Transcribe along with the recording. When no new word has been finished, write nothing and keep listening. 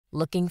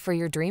Looking for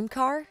your dream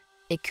car?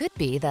 It could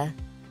be the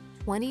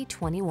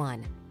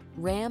 2021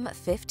 Ram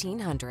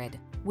 1500.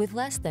 With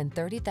less than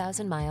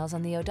 30,000 miles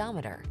on the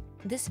odometer,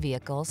 this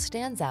vehicle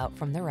stands out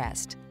from the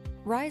rest.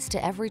 Rise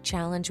to every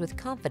challenge with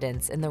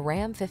confidence in the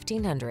Ram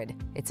 1500.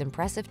 Its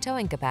impressive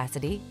towing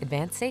capacity,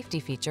 advanced safety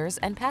features,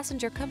 and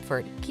passenger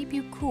comfort keep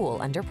you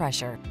cool under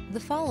pressure.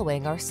 The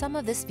following are some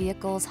of this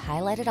vehicle's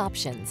highlighted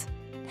options: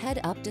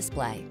 head-up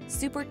display,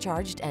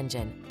 supercharged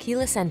engine,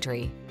 keyless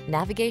entry,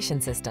 navigation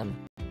system,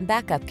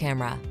 backup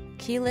camera,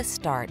 keyless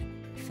start,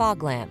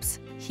 fog lamps,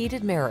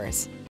 heated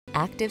mirrors,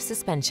 active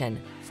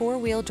suspension,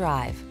 four-wheel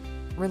drive.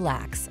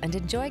 Relax and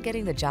enjoy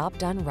getting the job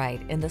done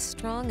right in the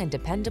strong and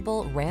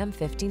dependable Ram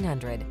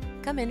 1500.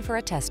 Come in for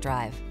a test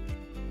drive.